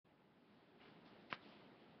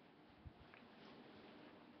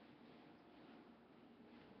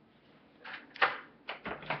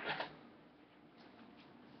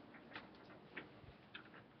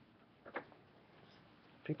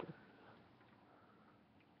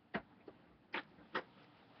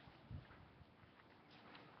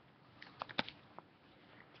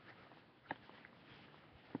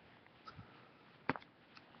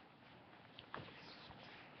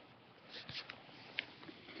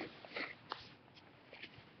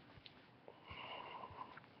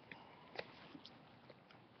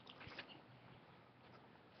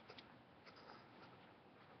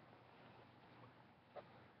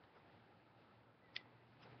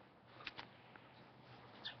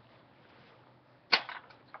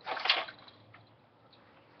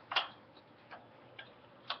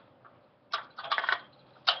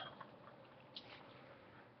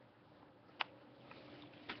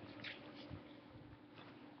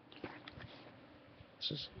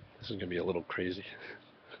This is this is gonna be a little crazy.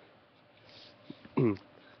 the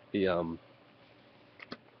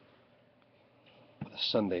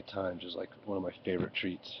Sunday Times is like one of my favorite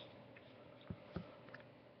treats.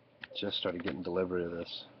 Just started getting delivery of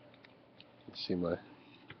this. You see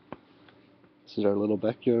this is our little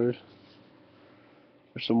backyard.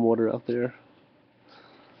 There's some water out there.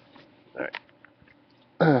 All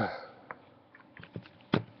right.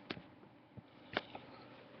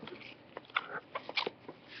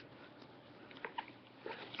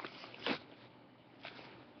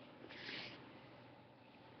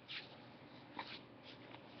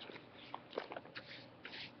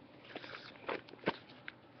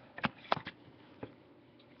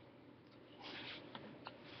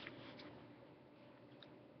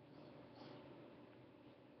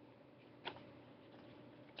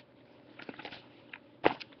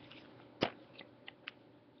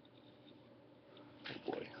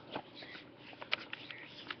 Oh boy.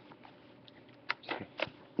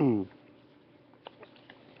 Mm.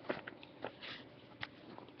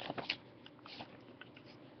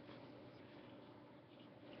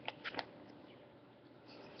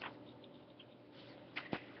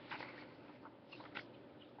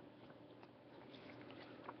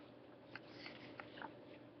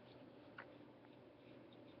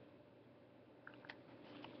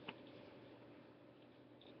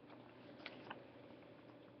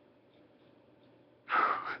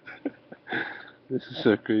 This is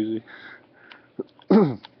so crazy.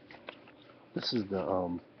 This is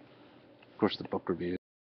of course, the book review.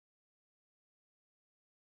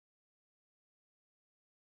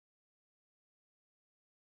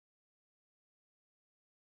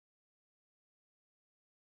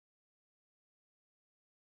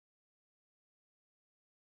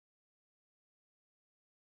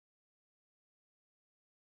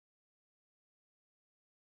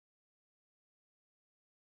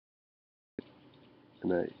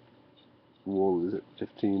 And wool is at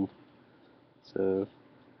 15. So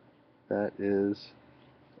that is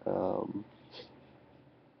um,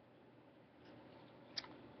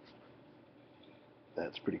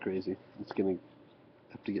 that's pretty crazy. It's gonna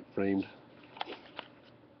have to get framed.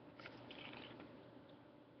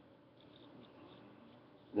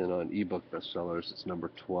 And on ebook bestsellers, it's number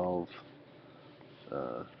 12.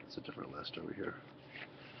 It's a different list over here.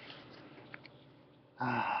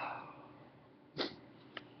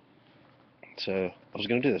 So I was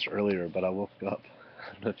gonna do this earlier, but I woke up.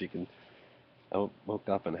 I don't know if you can. I woke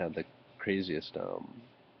up and had the craziest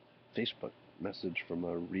Facebook message from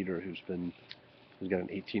a reader who's got an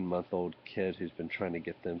 18-month-old kid who's been trying to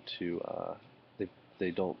get them to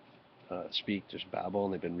they don't speak, just babble,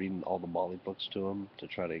 and they've been reading all the Molly books to them to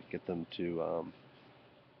try to get them to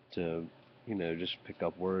just pick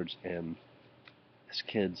up words. And this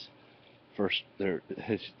kid's first there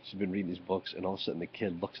she's been reading these books, and all of a sudden the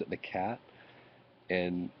kid looks at the cat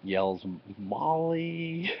and yells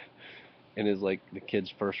Molly, and is like the kid's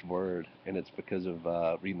first word, and it's because of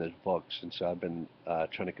reading those books. And so I've been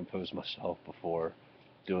trying to compose myself before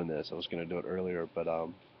doing this. I was going to do it earlier, but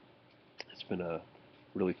it's been a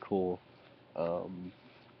really cool, um,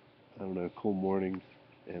 I don't know, cool morning,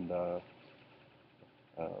 and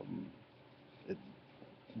um, it,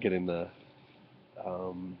 getting the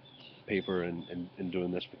um, paper and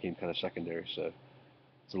doing this became kind of secondary. So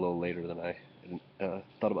it's a little later than I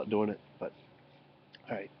thought about doing it, but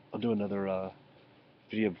all right, I'll do another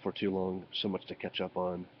video before too long. So much to catch up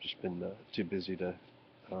on. Just been too busy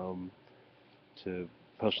um, to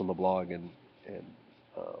post on the blog and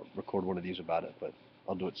record one of these about it, but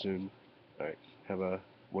I'll do it soon. All right, have a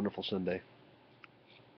wonderful Sunday.